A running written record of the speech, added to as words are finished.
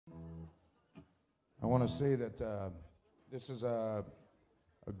I want to say that this is a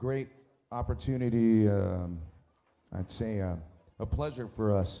great opportunity, I'd say a pleasure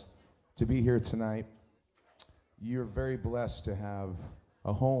for us to be here tonight. You're very blessed to have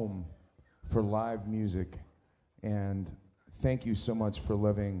a home for live music, and thank you so much for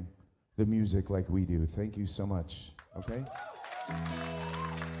loving the music like we do. Thank you so much, okay?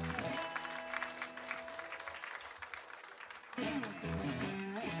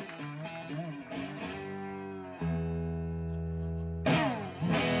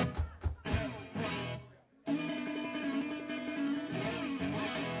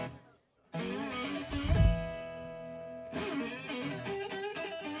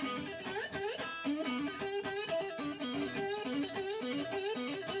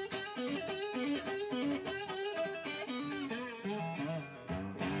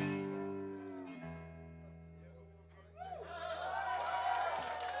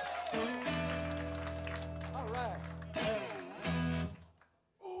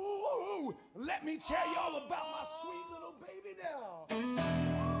 Let me tell y'all about my sweet little baby now.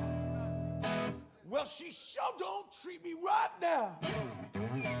 Well, she sure don't treat me right now.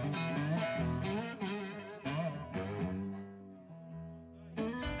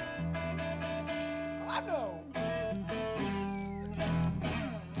 I know.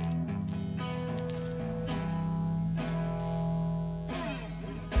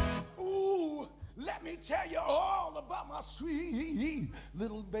 Ooh, let me tell you all about my sweet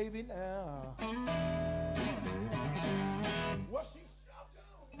little baby now. Well, she shoved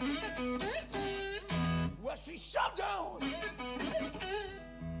down. Well, she shoved down.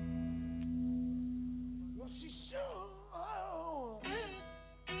 Well, she shoved.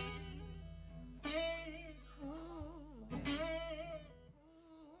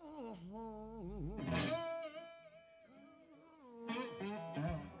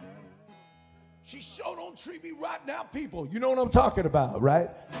 She sure don't treat me right now, people. You know what I'm talking about, right?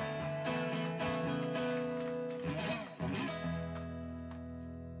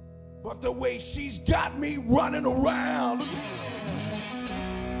 But the way she's got me running around.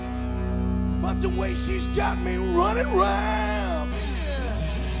 But the way she's got me running around.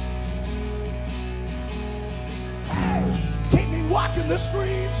 Hey, keep me walking the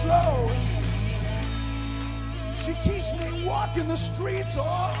streets slow. She keeps me walking the streets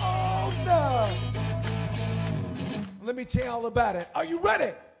all night. Let me tell you all about it. Are you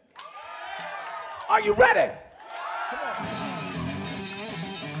ready? Are you ready? Come on.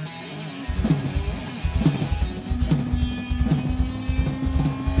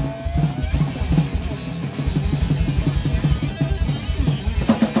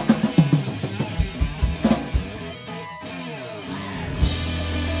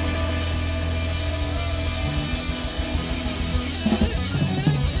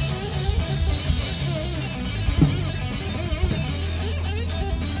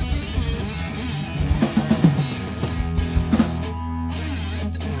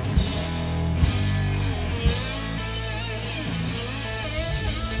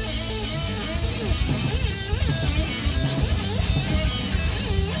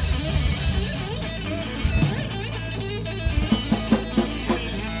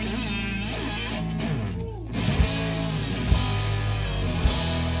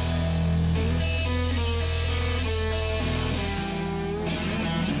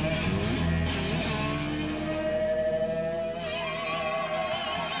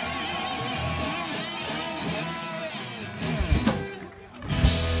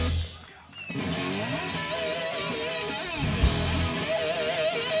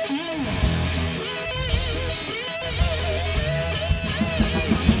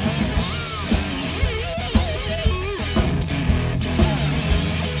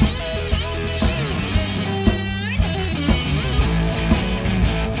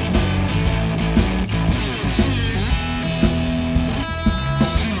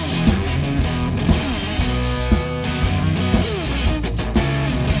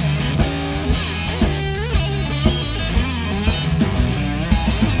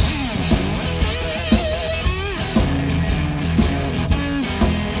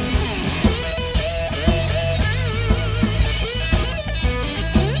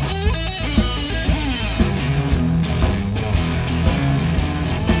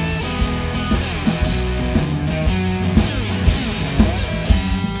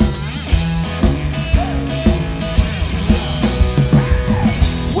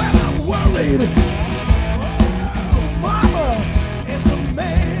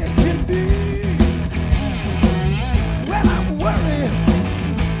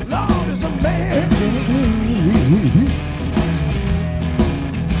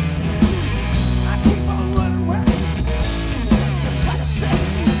 I keep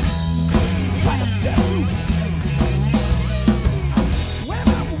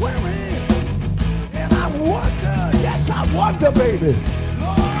baby.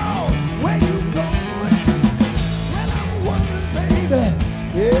 Lord, where you going? Well, I'm wondering, baby.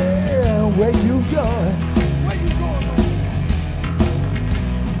 Yeah, where you going? Where you going?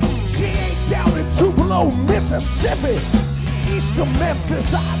 She ain't down in Tupelo, Mississippi, east of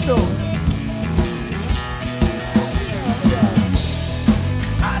Memphis, I know.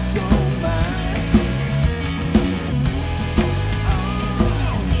 I don't mind.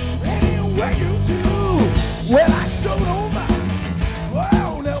 Oh, anyway you do. Well, I sure don't mind.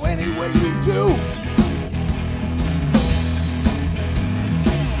 Well, now anyway you do.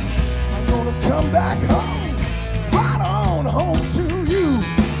 I'm gonna come back home, right on home to you.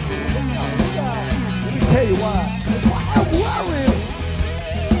 Let me tell you why. That's why I'm worried.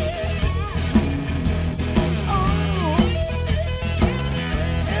 Oh,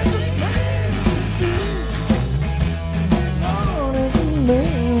 as a man can be. Oh, as a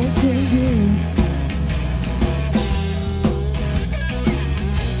man can be.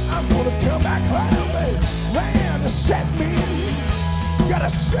 I'm gonna come back home, baby. Man, to set me. Gotta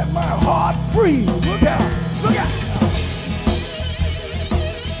set my heart free. Look out, look out.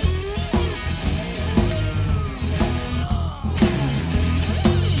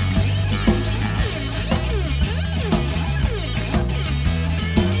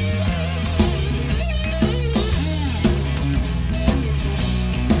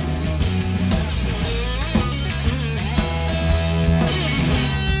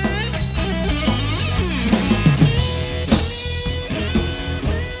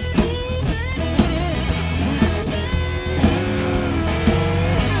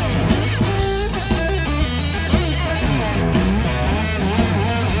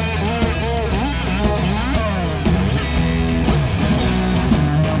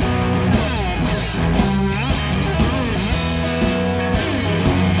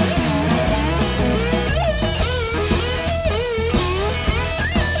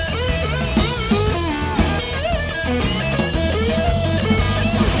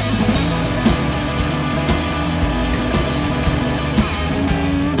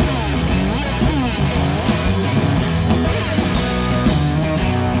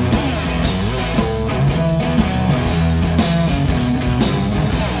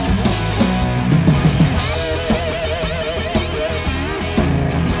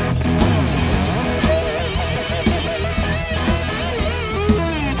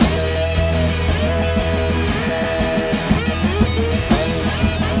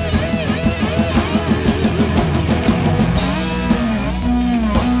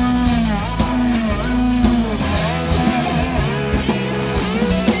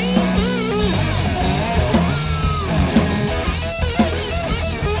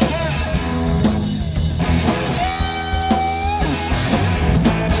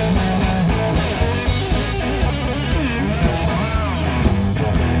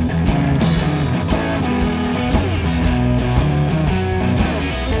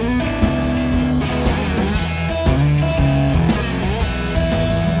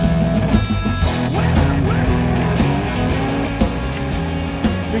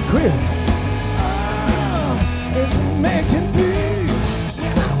 Clear. As a man can be,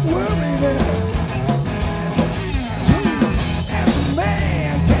 and I'm worried as a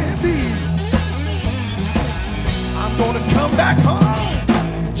man can be. I'm gonna come back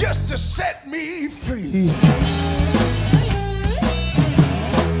home just to set me free.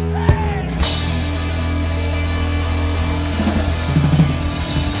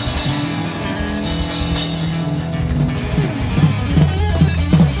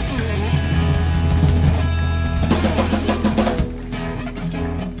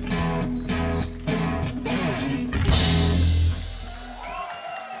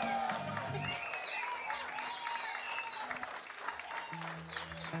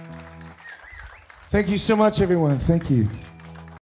 Thank you so much, everyone. Thank you.